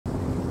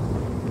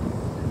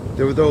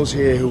There are those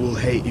here who will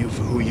hate you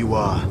for who you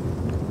are.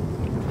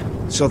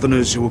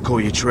 Southerners who will call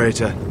you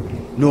traitor.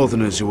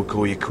 Northerners who will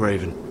call you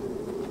craven.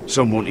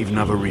 Some won't even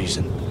have a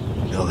reason.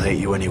 They'll hate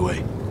you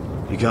anyway.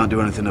 You can't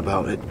do anything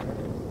about it.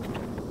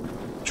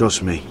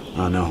 Trust me,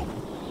 I know.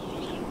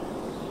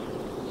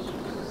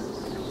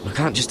 I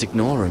can't just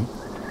ignore him.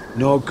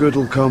 No good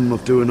will come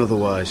of doing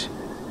otherwise.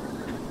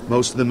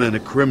 Most of the men are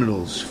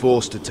criminals,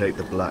 forced to take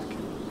the black.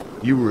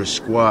 You were a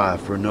squire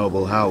for a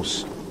noble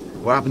house.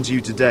 What happened to you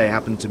today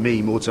happened to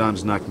me more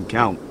times than I can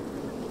count.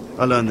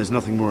 I learned there's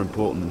nothing more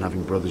important than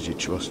having brothers you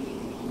trust.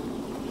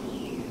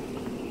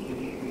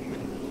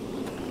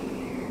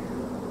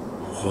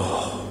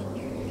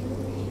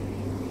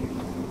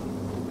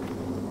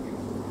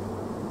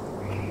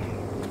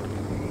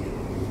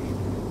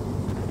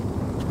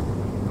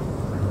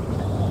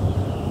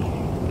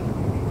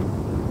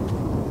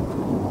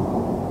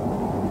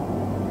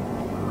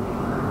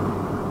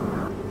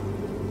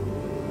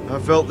 I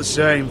felt the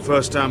same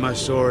first time I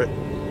saw it.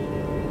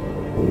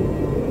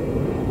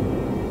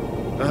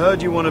 I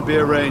heard you want to be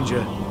a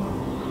ranger.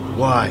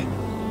 Why?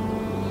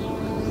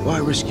 Why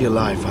risk your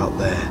life out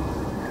there?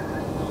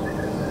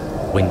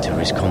 Winter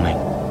is coming.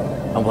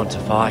 I want to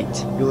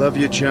fight. You'll have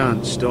your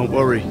chance, don't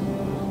worry.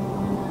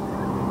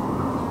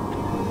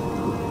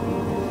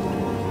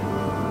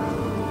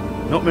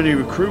 Not many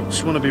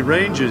recruits want to be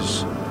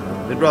rangers.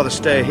 They'd rather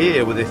stay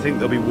here where they think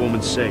they'll be warm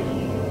and safe.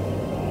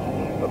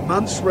 But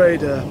Mance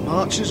Raider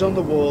marches on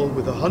the wall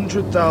with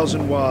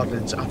 100,000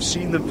 wildlings. I've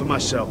seen them for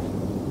myself.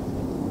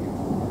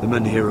 The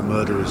men here are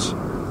murderers,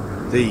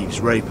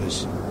 thieves,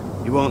 rapers.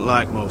 You won't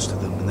like most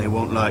of them, and they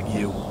won't like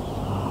you.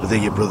 But they're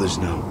your brothers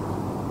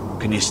now.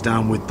 Can you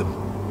stand with them?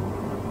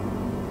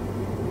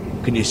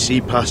 Can you see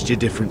past your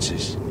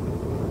differences?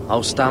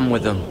 I'll stand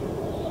with them.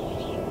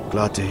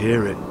 Glad to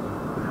hear it.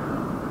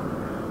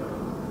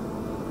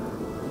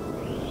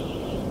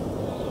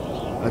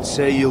 I'd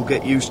say you'll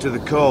get used to the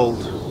cold,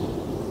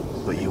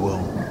 but you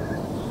won't.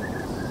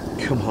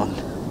 Come on.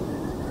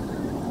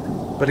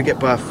 Better get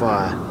by a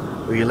fire,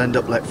 or you'll end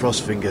up like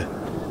Frostfinger.